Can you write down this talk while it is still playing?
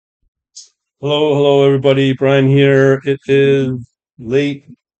Hello, everybody. Brian here. It is late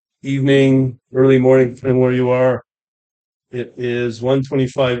evening, early morning, depending where you are. It is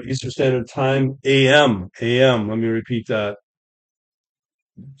 1:25 Eastern Standard Time, AM, AM. Let me repeat that.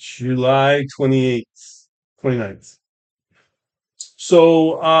 July 28th, 29th.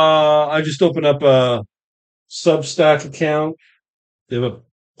 I just opened up a Substack account. They have a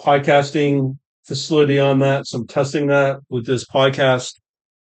podcasting facility on that, so I'm testing that with this podcast.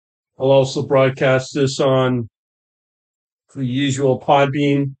 I'll also broadcast this on the usual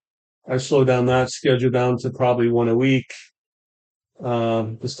Podbean. I slowed down that schedule down to probably one a week.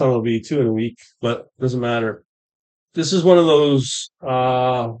 This time it'll be two in a week, but doesn't matter. This is one of those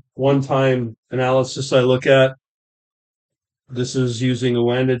one-time analysis I look at. This is using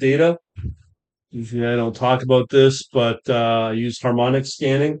Awanda data. Usually I don't talk about this, but I use harmonic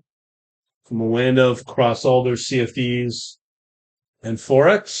scanning from Awanda across all their CFDs and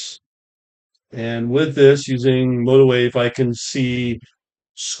Forex. And with this, using MotoWave, I can see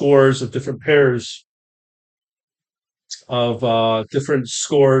scores of different pairs of different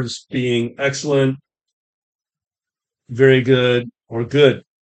scores being excellent, very good, or good.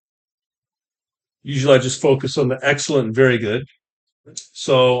 Usually I just focus on the excellent and very good.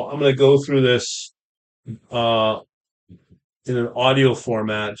 So I'm going to go through this uh, in an audio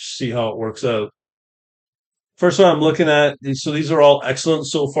format, see how it works out. First one I'm looking at, so these are all excellent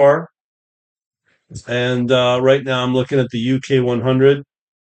so far. And right now I'm looking at the UK 100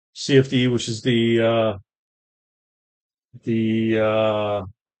 CFD, which is the I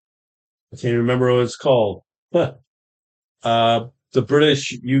can't remember what it's called. The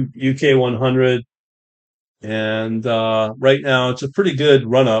British UK 100. And right now it's a pretty good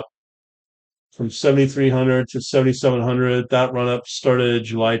run up from 7,300 to 7,700. That run up started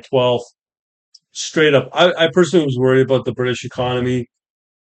July 12th. Straight up. I personally was worried about the British economy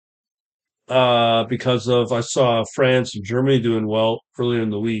because of I saw France and Germany doing well earlier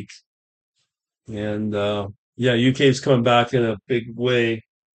in the week. And yeah, UK is coming back in a big way.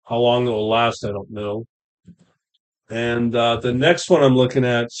 How long it will last, I don't know. And the next one I'm looking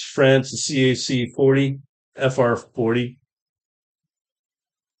at is France, the CAC 40, FR 40.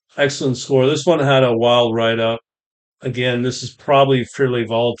 Excellent score. This one had a wild ride up. Again, this is probably fairly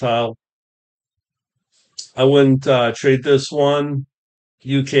volatile. I wouldn't trade this one.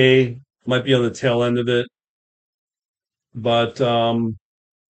 UK might be on the tail end of it, but the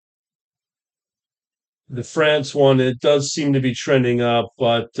France one, it does seem to be trending up,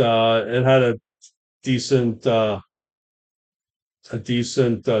 but it had decent a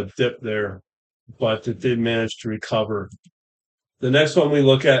decent dip there, but it did manage to recover. The next one we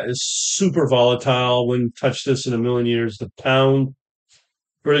look at is super volatile. Wouldn't touch this in a million years. The pound,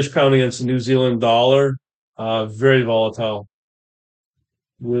 British pound against the New Zealand dollar, very volatile.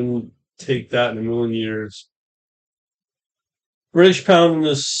 Wouldn't take that in a million years. British pound and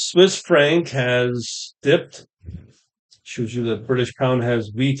the Swiss franc has dipped. Shows you that British pound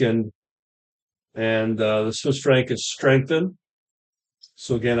has weakened and the Swiss franc has strengthened.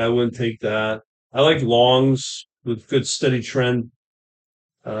 So again, I wouldn't take that. I like longs with good steady trend.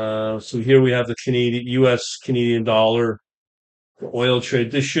 So here we have the Canadian U.S. Canadian dollar, the oil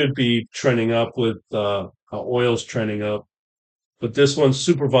trade. This should be trending up with how oil's trending up, but this one's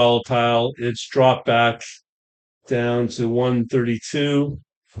super volatile. It's dropped back down to 132,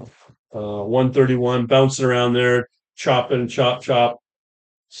 131, bouncing around there, chopping, chop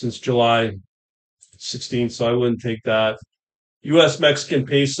since July 16th. So I wouldn't take that. U.S. Mexican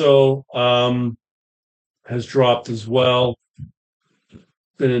peso has dropped as well,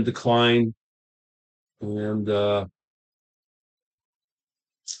 been in decline, and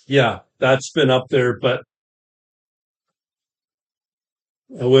yeah, that's been up there. But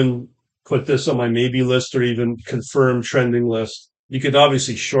I wouldn't put this on my maybe list or even confirmed trending list. You could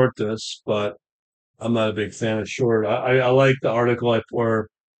obviously short this, but I'm not a big fan of short. I like the article or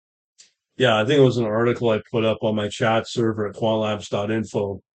yeah, I think it was an article I put up on my chat server at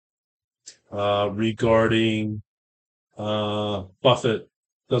quantlabs.info regarding Buffett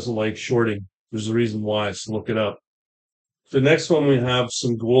doesn't like shorting. There's a reason why, so look it up. The next one we have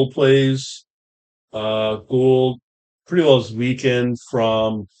some gold plays. Gold pretty well is weakened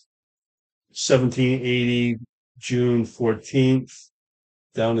from 1780 June 14th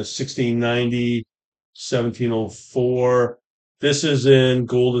down to 1690, 1704. This is in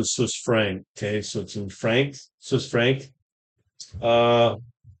gold and Swiss franc. Okay, so it's in Swiss franc. Uh,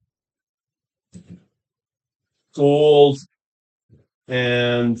 Gold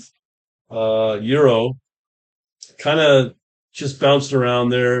and euro kind of just bounced around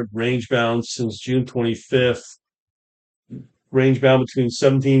there, range bound since June 25th, range bound between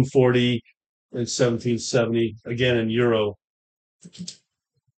 1740 in 1770, again in euro.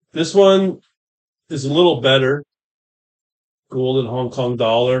 This one is a little better, gold and Hong Kong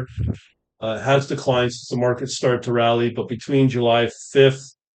dollar. Has declined since the market started to rally, but between July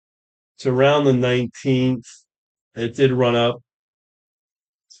 5th to around the 19th, it did run up,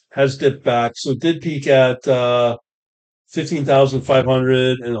 has dipped back. So it did peak at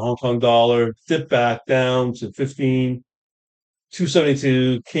 15,500 in the Hong Kong dollar, dipped back down to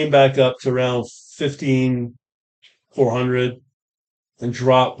 15,272, came back up to around 15,400 and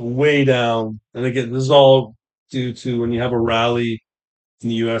dropped way down. And again, this is all due to when you have a rally in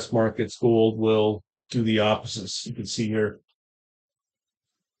the US markets, gold will do the opposites. You can see here.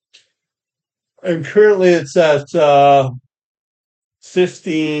 And currently it's at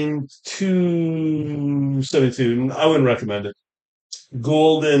 15,272. I wouldn't recommend it.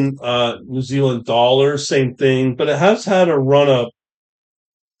 Gold and New Zealand dollar, same thing, but it has had a run up.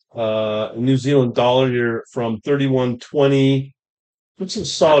 New Zealand dollar here from 31.20. It's a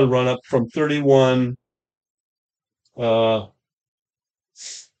solid run up from 31 uh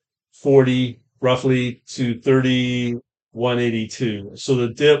 40 roughly to 31.82. So the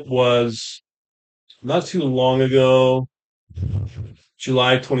dip was not too long ago,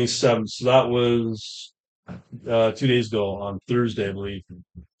 July 27th. So that was 2 days ago on Thursday, I believe.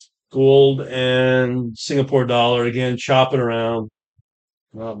 Gold and Singapore dollar again chopping around.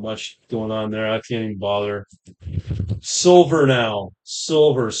 Not much going on there. I can't even bother. Silver now.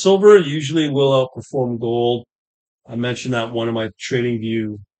 Silver usually will outperform gold. I mentioned that in one of my trading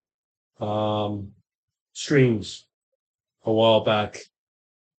view um, streams a while back.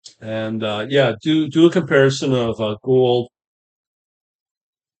 And yeah, do a comparison of gold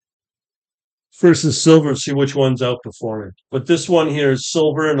versus silver, see which one's outperforming. But this one here is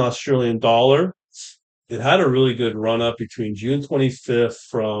silver and Australian dollar. It had a really good run up between June 25th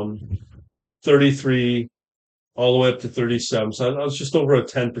from 33 all the way up to 37. So that was just over a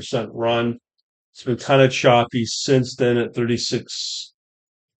 10% run. It's been kind of choppy since then at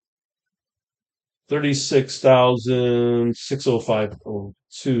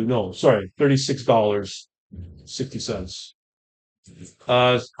 36,605.02. No, sorry, $36.60.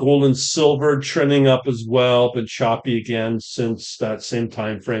 Gold and silver trending up as well, but choppy again since that same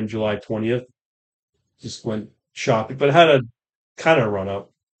time frame, July 20th. Just went choppy, but it had a kind of run up.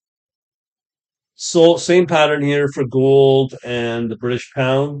 So same pattern here for gold and the British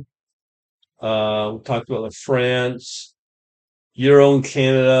pound. We talked about the France, Euro and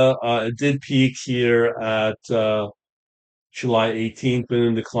Canada. It did peak here at July 18th, been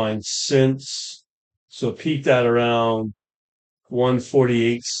in decline since. So it peaked at around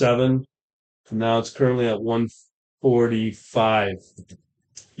 148.7. And now it's currently at 145.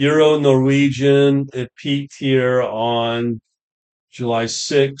 Euro Norwegian, it peaked here on July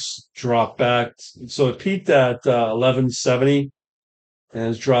 6th, dropped back. So it peaked at 1170 and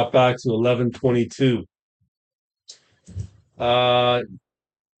has dropped back to 1122. Uh,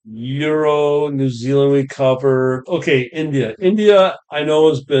 Euro, New Zealand, we covered. Okay, India. India, I know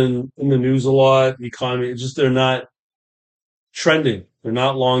has been in the news a lot. The economy, it's just they're not trending. They're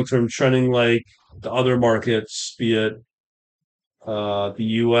not long term trending like the other markets, be it the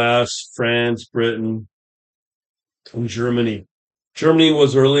US, France, Britain, and Germany. Germany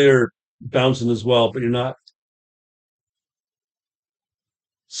was earlier bouncing as well, but you're not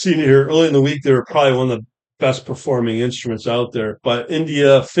seeing it here. Early in the week, they were probably one of the best performing instruments out there. But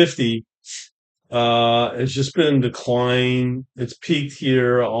India 50 has just been in decline. It's peaked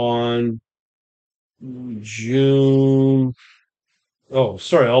here on June. Oh,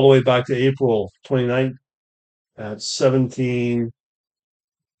 sorry, all the way back to April 29th at 17.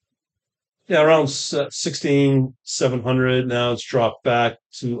 Yeah, around 16,700. Now it's dropped back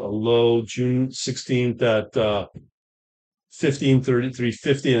to a low June 16th at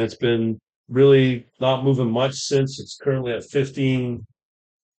 1533.50, and it's been really not moving much since. It's currently at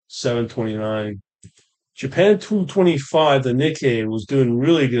 15,729. Japan 225, the Nikkei was doing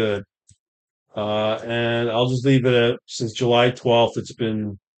really good. And I'll just leave it at since July 12th, it's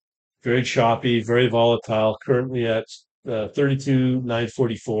been very choppy, very volatile, currently at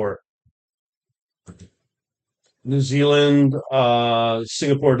 32,944. New Zealand,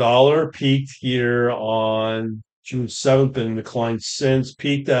 Singapore dollar peaked here on June 7th and declined since.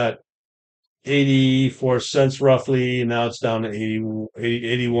 Peaked at 84 cents roughly, and now it's down to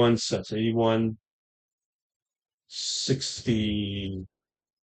 81 cents, 81.60.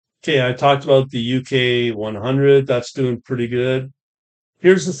 Okay, I talked about the UK 100. That's doing pretty good.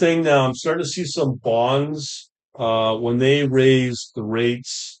 Here's the thing now, I'm starting to see some bonds. When they raise the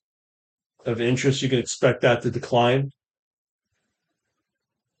rates of interest, you can expect that to decline.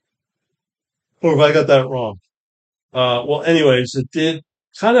 or if I got that wrong. Well, anyways, it did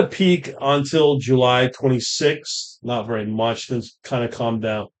kind of peak until July 26th. Not very much. Then it's kind of calmed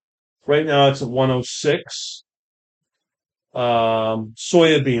down. Right now it's at 106.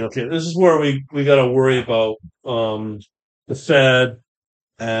 Soybean. Okay, this is where we got to worry about um, the Fed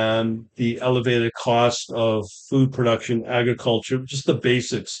and the elevated cost of food production, agriculture, just the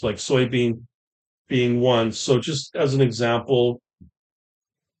basics, like soybean being one. So, just as an example,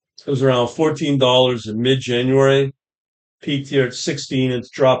 it was around $14 in mid-January, peaked here at 16. It's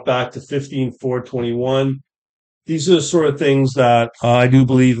dropped back to 15,421. These are the sort of things that I do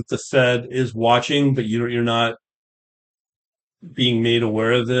believe that the Fed is watching, but you're not being made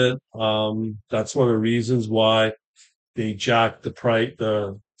aware of it. That's one of the reasons why they jacked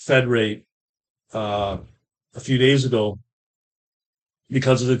the Fed rate uh, a few days ago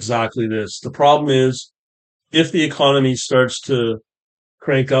because of exactly this. The problem is if the economy starts to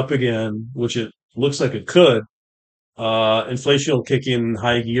crank up again, which it looks like it could, inflation will kick in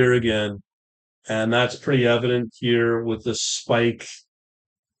high gear again. And that's pretty evident here with the spike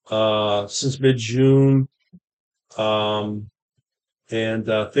since mid June. Um, and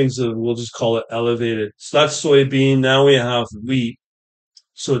things that we'll just call it elevated. So that's soybean. Now we have wheat.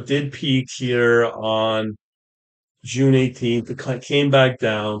 So it did peak here on June 18th. It came back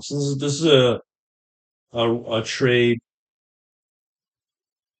down. So this is a trade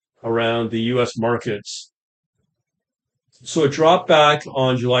around the U.S. markets. So it dropped back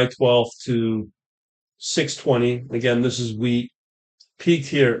on July 12th to 620. Again, this is wheat. Peaked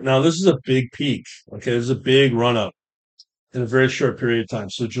here. Now this is a big peak. Okay, this is a big run up in a very short period of time.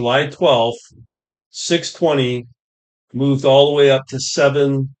 So July 12th, 620 moved all the way up to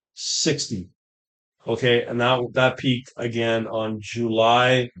 760. Okay, and that peaked again on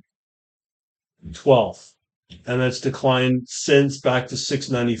July 12th, and it's declined since back to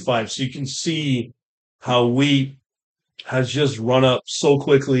 695. So you can see how wheat has just run up so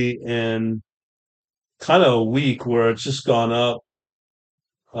quickly in kind of a week where it's just gone up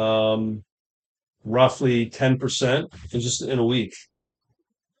um, roughly 10% in just in a week.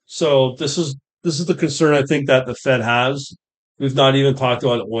 So this is the concern I think that the Fed has. We've not even talked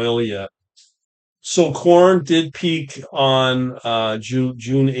about oil yet. So corn did peak on June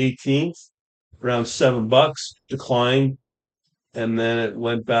 18th, around $7, declined, and then it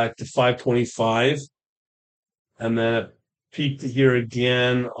went back to 525, and then it peaked here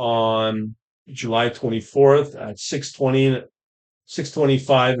again on July 24th at 620,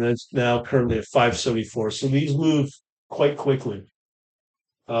 625, and it's now currently at 574. So these move quite quickly.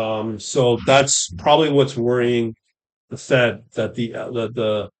 So that's probably what's worrying the Fed, that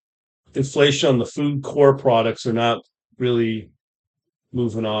the inflation on the food core products are not really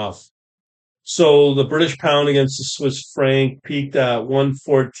moving off. So the British pound against the Swiss franc peaked at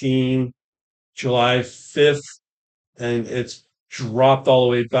 114 July 5th, and it's dropped all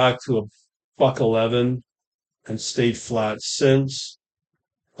the way back to a buck 11 and stayed flat since.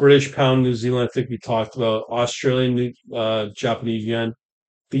 British pound, New Zealand, I think we talked about. Australian, Japanese yen.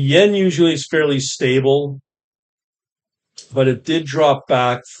 The yen usually is fairly stable, but it did drop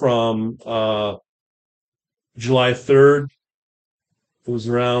back from July 3rd. It was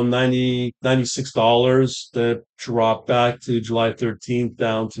around $96. That dropped back to July 13th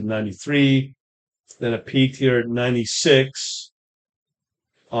down to 93. Then it peaked here at 96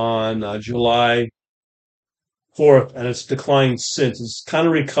 on July 4th, and it's declined since. It's kind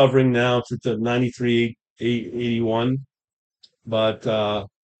of recovering now to the 93.81, but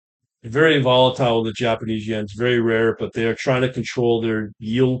very volatile with the Japanese yen. It's very rare, but they are trying to control their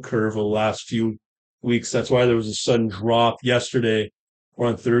yield curve over the last few weeks. That's why there was a sudden drop yesterday or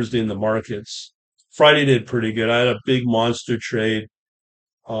on Thursday in the markets. Friday did pretty good. I had a big monster trade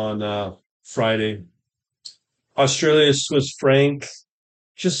on Friday. Australia Swiss franc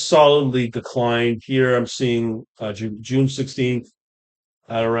just solidly declined. Here I'm seeing June 16th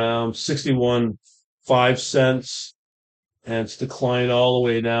at around 61.5 cents, and it's declined all the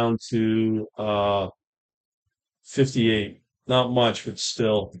way down to 58. Not much, but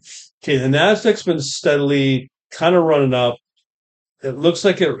still. Okay, the Nasdaq's been steadily kind of running up. It looks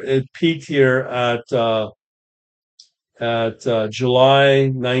like it peaked here at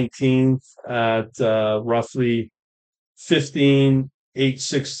July 19th at roughly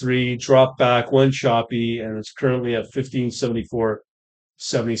 15,863, dropped back, went choppy, and it's currently at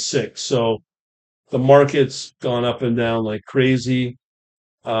 1574.76. So the market's gone up and down like crazy.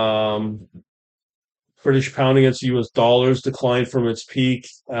 Um, British pound against US dollars declined from its peak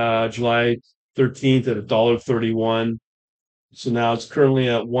July 13th at $1.31. So now it's currently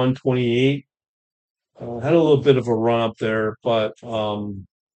at 128. Had a little bit of a run up there, but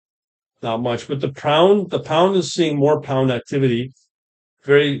not much. But the pound is seeing more pound activity.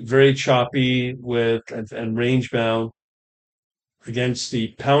 Very, very choppy with and range bound against the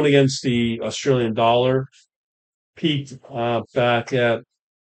pound against the Australian dollar. Peaked back at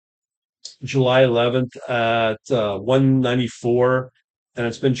July 11th at 194, and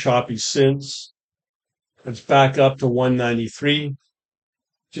it's been choppy since. It's back up to 193.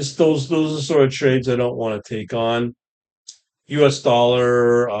 Just those are the sort of trades I don't want to take on. US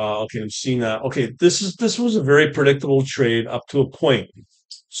dollar, okay, I've seen that. Okay, this was a very predictable trade up to a point.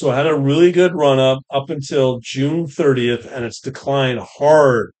 So I had a really good run up until June 30th, and it's declined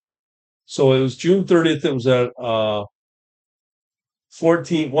hard. So it was June 30th, it was at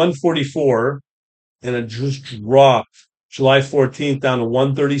 144, and it just dropped July 14th down to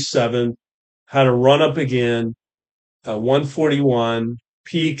 137, had a run up again at 141,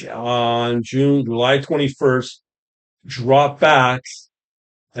 peak on July 21st, drop back,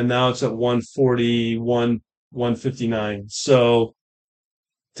 and now it's at 141, 159. So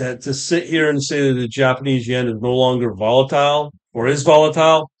to sit here and say that the Japanese yen is no longer volatile or is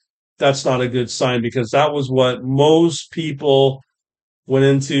volatile, that's not a good sign, because that was what most people went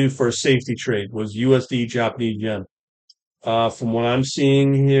into for a safety trade, was USD Japanese yen. From what I'm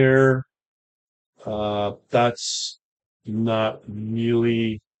seeing here, that's not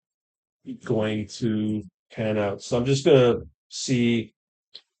really going to pan out. So I'm just gonna see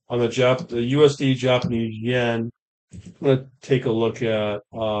on the USD Japanese yen. I'm gonna take a look at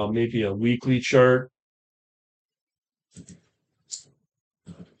maybe a weekly chart.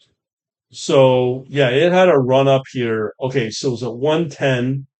 So yeah, it had a run up here. Okay, so it was at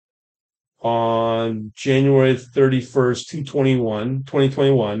 110 on January 31st,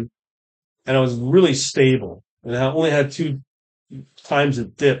 2021, and it was really stable. And I only had two times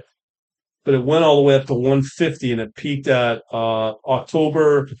it dipped, but it went all the way up to 150, and it peaked at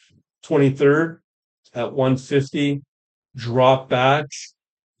October 23rd at 150, dropped back.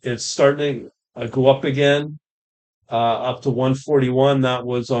 It's starting to go up again, up to 141. That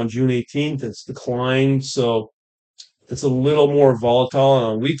was on June 18th. It's declined, so it's a little more volatile. And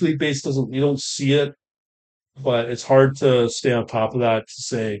on a weekly basis, doesn't you don't see it, but it's hard to stay on top of that to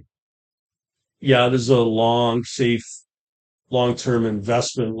say, yeah, this is a long, safe, long-term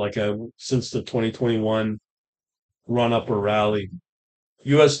investment like since the 2021 run up or rally.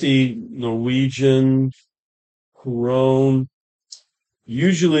 USD, Norwegian krone.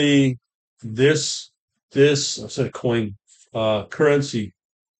 Usually, this I said coin, currency.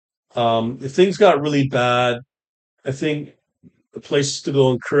 If things got really bad, I think the places to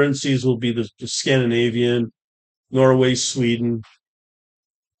go in currencies will be the Scandinavian, Norway, Sweden,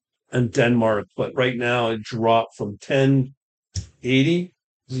 and Denmark. But right now, it dropped from 1080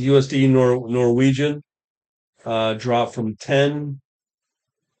 USD Norwegian, dropped from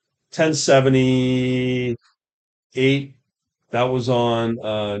 1078. That was on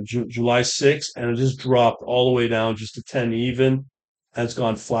July 6th, and it just dropped all the way down just to 10 even, and it's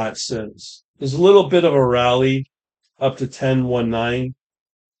gone flat since. There's a little bit of a rally up to 1019,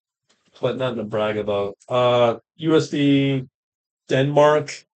 but nothing to brag about. USD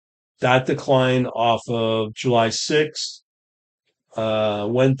Denmark, that declined off of July 6th,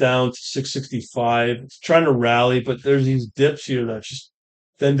 went down to 665. It's trying to rally, but there's these dips here that just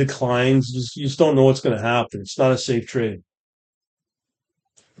then declines. You just don't know what's going to happen. It's not a safe trade.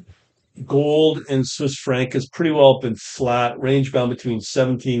 Gold and Swiss franc has pretty well been flat, range bound between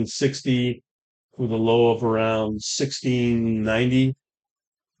 1760 with a low of around 1690.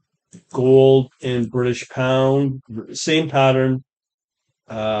 Gold and British pound, same pattern,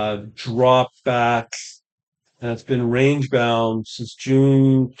 drop back, and it's been range bound since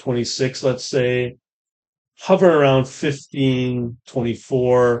June 26th, let's say, hovering around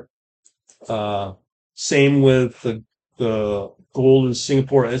 1524. Same with the gold in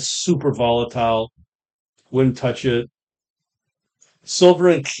Singapore. It's super volatile. Wouldn't touch it. Silver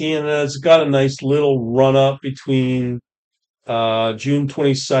in Canada, it's got a nice little run up between June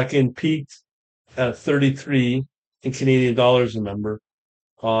 22nd, peaked at 33 in Canadian dollars, remember,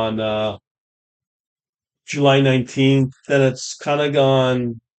 on July 19th. Then it's kind of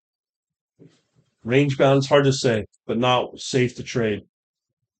gone range bound. It's hard to say, but not safe to trade.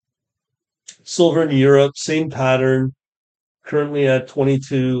 Silver in Europe, same pattern, currently at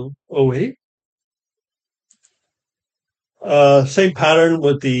 2208. Same pattern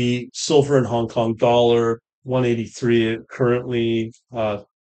with the silver and Hong Kong dollar, 183 currently.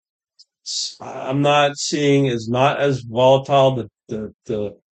 I'm not seeing is not as volatile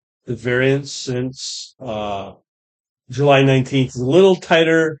the variance since July 19th. Is a little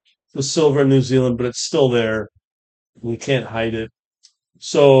tighter with silver in New Zealand, but it's still there. We can't hide it.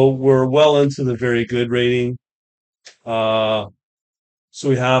 So we're well into the very good rating. Uh, so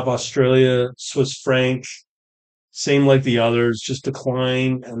we have Australia, Swiss franc, same like the others, just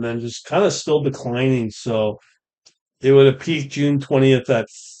decline and then just kind of still declining. So it would have peaked June 20th at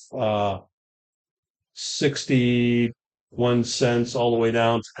uh, 61 cents all the way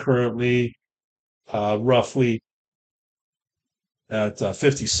down to currently roughly at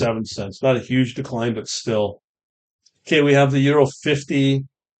 57 cents. Not a huge decline, but still. Okay, we have the Euro 50.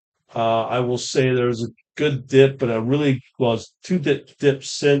 I will say there's a good dip, but a really was two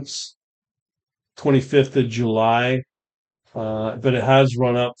dips since 25th of July. But it has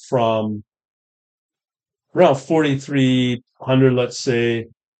run up from around 4,300, let's say,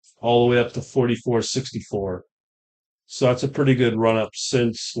 all the way up to 44.64. So that's a pretty good run up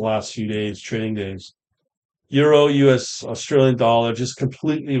since the last few days, trading days. Euro, US, Australian dollar, just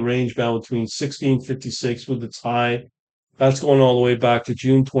completely range bound between 16.56 with its high. That's going all the way back to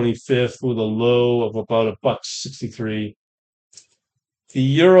June 25th with a low of about a buck 63. The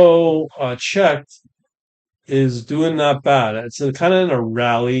euro check is doing not bad. It's kind of in a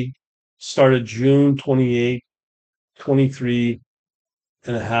rally. Started June 28th, 23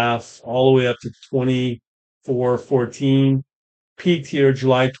 and a half, all the way up to 24.14. Peaked here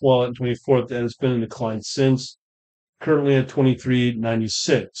July 12th and 24th, and it's been in decline since. Currently at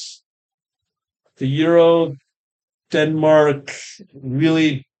 23.96. The euro, Denmark,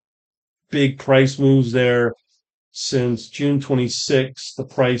 really big price moves there since June 26th. The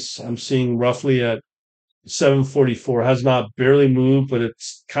price I'm seeing roughly at 744 has not barely moved, but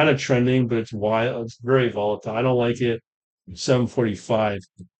it's kind of trending, but it's wild. It's very volatile. I don't like it. 745.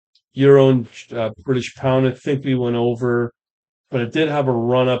 Euro and British pound, I think we went over, but it did have a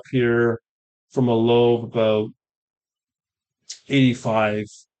run up here from a low of about 85.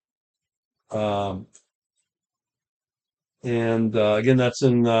 Um, and again, that's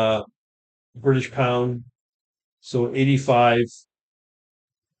in British pound. So 85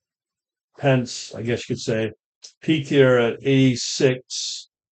 pence, I guess you could say. Peaked here at 86,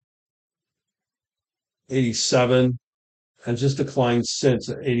 87, and just declined since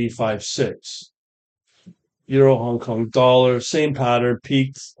at 85.6. Euro Hong Kong dollar, same pattern,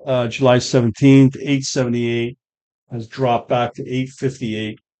 peaked July 17th, 878, has dropped back to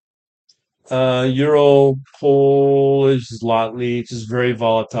 858. Euro Polish Zloty, it's just very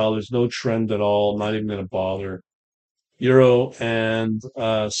volatile. There's no trend at all. I'm not even going to bother. Euro and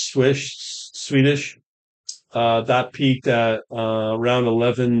Swedish, that peaked at around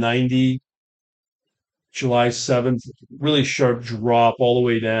 1190 July 7th. Really sharp drop all the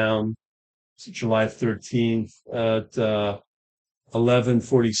way down to July 13th at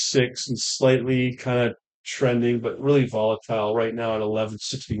 1146 and slightly kind of trending, but really volatile right now at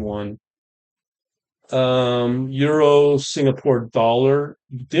 1161. Euro Singapore dollar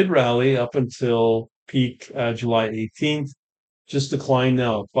did rally up until peak July 18th, just declined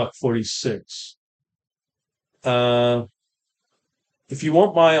now, buck 46. Uh, if you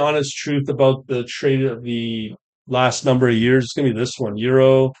want my honest truth about the trade of the last number of years, it's going to be this one.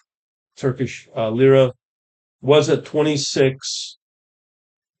 Euro, Turkish lira was at 26,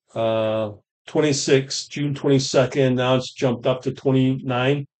 uh, 26, June 22nd. Now it's jumped up to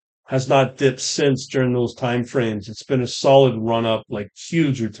 29. Has not dipped since during those time frames. It's been a solid run up, like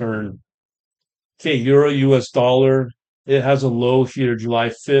huge return. Okay, Euro US dollar. It has a low here July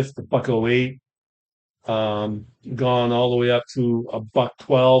 5th, a buck oh 08. Gone all the way up to a buck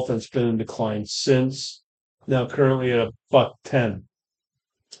 12 and it's been in decline since. Now currently at a buck 10.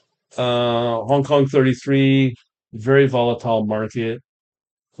 Hong Kong 33, very volatile market.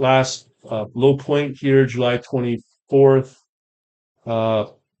 Last low point here, July 24th. Uh,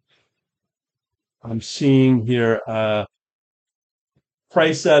 I'm seeing here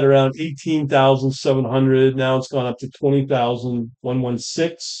price at around 18,700. Now it's gone up to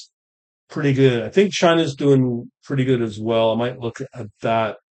 20,116. Pretty good. I think China's doing pretty good as well. I might look at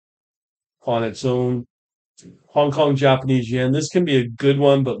that on its own. Hong Kong Japanese yen. This can be a good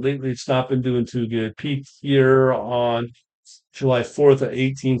one, but lately it's not been doing too good. Peak here on July 4th at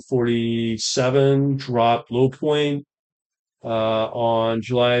 1847, dropped low point on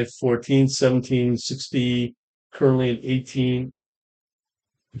July 14th, 1760, currently at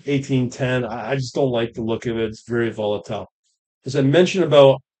 1810. I just don't like the look of it. It's very volatile. As I mentioned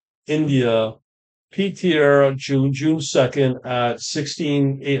about India, peaked here June 2nd at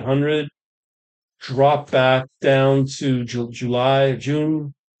 16,800, dropped back down to June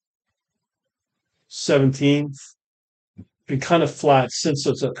 17th. Been kind of flat since,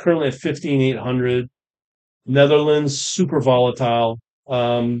 so it's currently at 15,800. Netherlands, super volatile.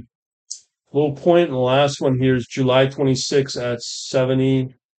 Low point and the last one here is July 26 at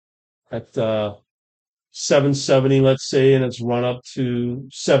 70 at 770, let's say, and it's run up to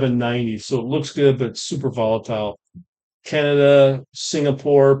 790. So it looks good, but it's super volatile. Canada,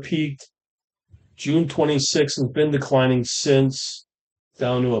 Singapore peaked June 26th and been declining since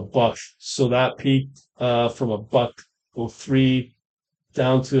down to a buck. So that peaked from a buck 03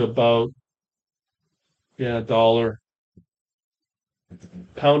 down to about, yeah, a dollar.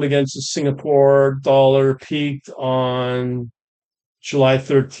 Pound against the Singapore dollar peaked on July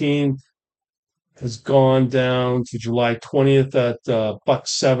 13th, has gone down to July 20th at buck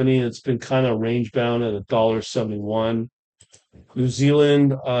 70. It's been kind of range bound at a dollar 71. New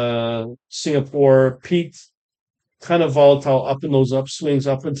Zealand, Singapore peaked kind of volatile up in those upswings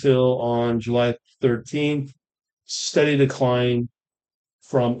up until on July 13th. Steady decline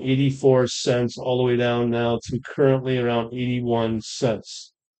from 84 cents all the way down now to currently around 81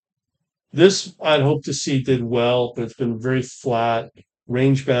 cents. This I'd hope to see did well, but it's been very flat,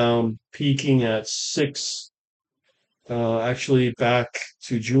 range bound, peaking at actually back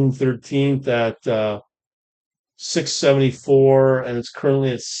to June 13th at 674, and it's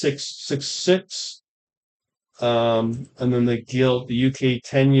currently at 666. And then the UK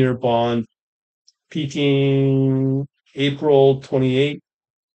 10-year bond peaking April 28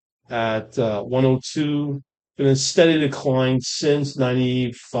 at 102. Been a steady decline since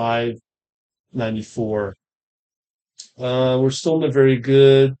 95, 94. We're still in a very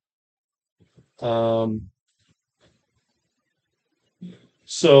good. Um,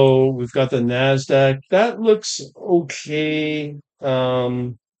 so we've got the NASDAQ. That looks okay.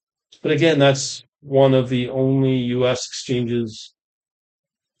 But again, that's one of the only US exchanges.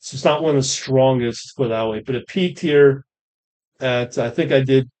 So it's not one of the strongest, put it that way. But it peaked here at, I think I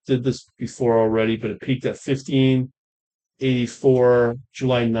did this before already, but it peaked at 1584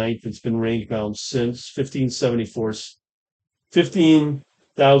 July 9th. It's been range bound since 1574,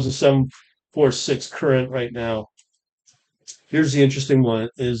 15,746 current right now. Here's the interesting one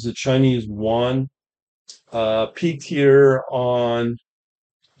is the Chinese yuan peaked here on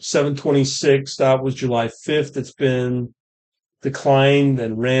 726. That was July 5th. It's been declined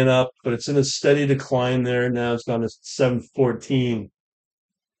and ran up, but it's in a steady decline there. Now it's gone to 714.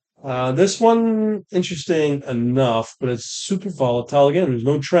 This one, interesting enough, but it's super volatile. Again, there's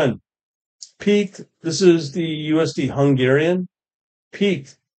no trend. Peaked, this is the USD Hungarian,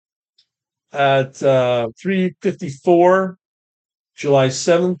 peaked at 354 July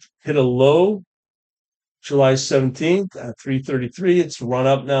 7th, hit a low July 17th at 333. It's run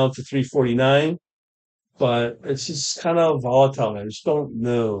up now to 349, but it's just kind of volatile. I just don't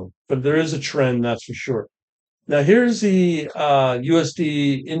know. But there is a trend, that's for sure. Now, here's the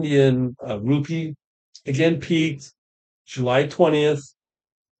USD Indian rupee. Again, peaked July 20th.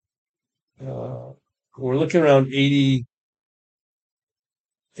 We're looking around 80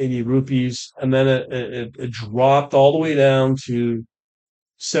 rupees. And then it dropped all the way down to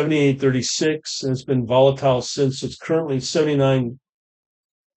 78.36. And it's been volatile since. It's currently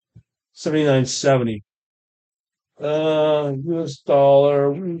 79.70. US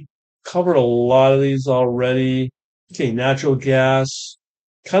dollar. We covered a lot of these already. Okay, natural gas.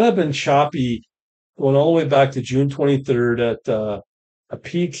 Kind of been choppy going all the way back to June 23rd at a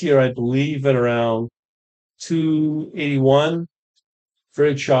peak here, I believe, at around 281.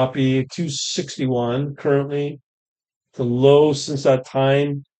 Very choppy. 261 currently. The low since that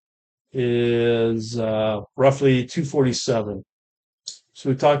time is roughly 247. So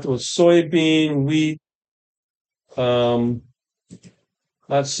we talked about soybean, wheat, not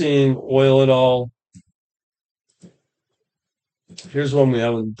seeing oil at all. Here's one we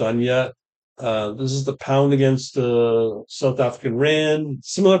haven't done yet. This is the pound against the South African rand.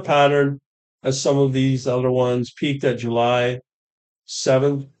 Similar pattern as some of these other ones. Peaked at July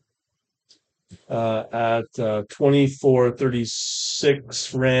 7th at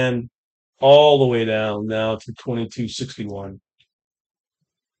 24.36 rand, all the way down now to 22.61.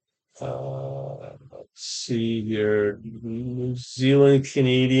 Let's see here. New Zealand,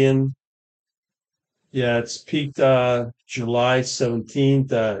 Canadian. Yeah, it's peaked July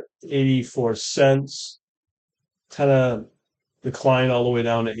 17th at 84 cents. Kind of declined all the way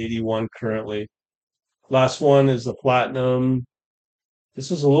down to 81 currently. Last one is the platinum. This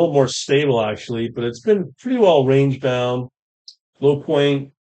is a little more stable actually, but it's been pretty well range bound. Low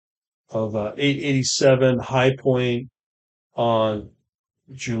point of 887, high point on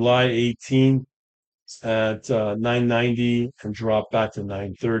July 18th at 990 and drop back to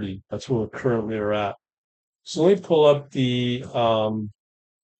 930. That's where we currently are at. So let me pull up the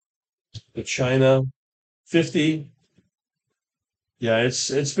China 50. Yeah,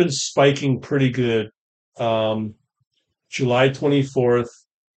 it's been spiking pretty good. Um, July 24th,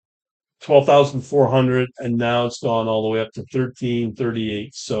 12,400, and now it's gone all the way up to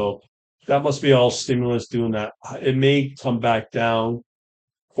 1338. So that must be all stimulus doing that. It may come back down,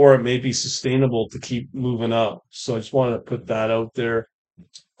 or it may be sustainable to keep moving up. So I just wanted to put that out there.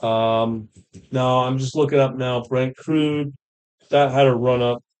 Um, Now I'm just looking up now. Brent crude that had a run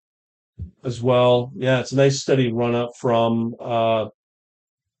up as well. Yeah, it's a nice steady run up from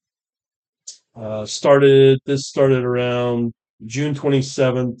started this started around June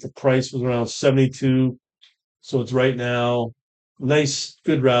 27th. The price was around 72. So it's right now nice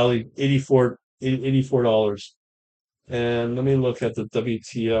good rally, 84 dollars. And let me look at the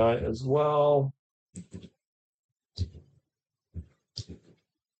WTI as well.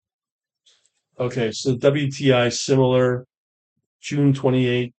 Okay, so WTI similar, June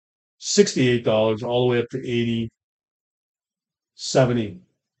 28th, $68 all the way up to 80, 70.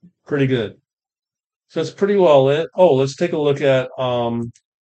 Pretty good. So that's pretty well it. Oh, let's take a look at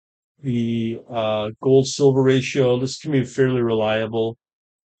the gold silver ratio. This can be fairly reliable.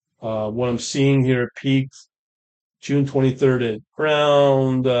 What I'm seeing here peaked June 23rd at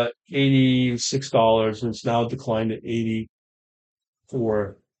around $86, and it's now declined to 80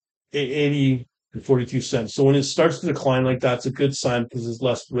 and 42 cents. So when it starts to decline like that, it's a good sign because there's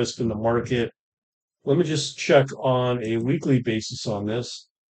less risk in the market. Let me just check on a weekly basis on this.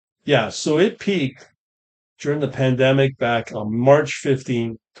 Yeah, so it peaked during the pandemic back on March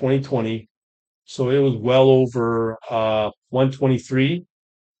 15th, 2020. So it was well over 123.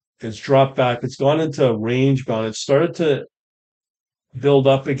 It's dropped back. It's gone into a range bound. It started to build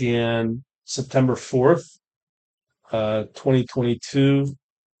up again September 4th, 2022.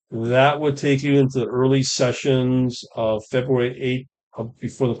 That would take you into the early sessions of February 8th,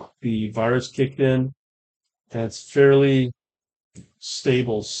 before the virus kicked in. And it's fairly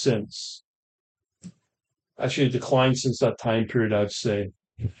stable since. Actually declined since that time period, I'd say.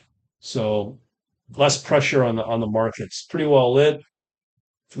 So less pressure on the markets. Pretty well lit.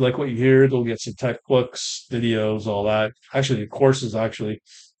 If you like what you hear, they'll get some tech books, videos, all that. Actually, the courses, actually,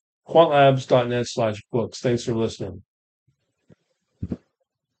 quantlabs.net/books. Thanks for listening.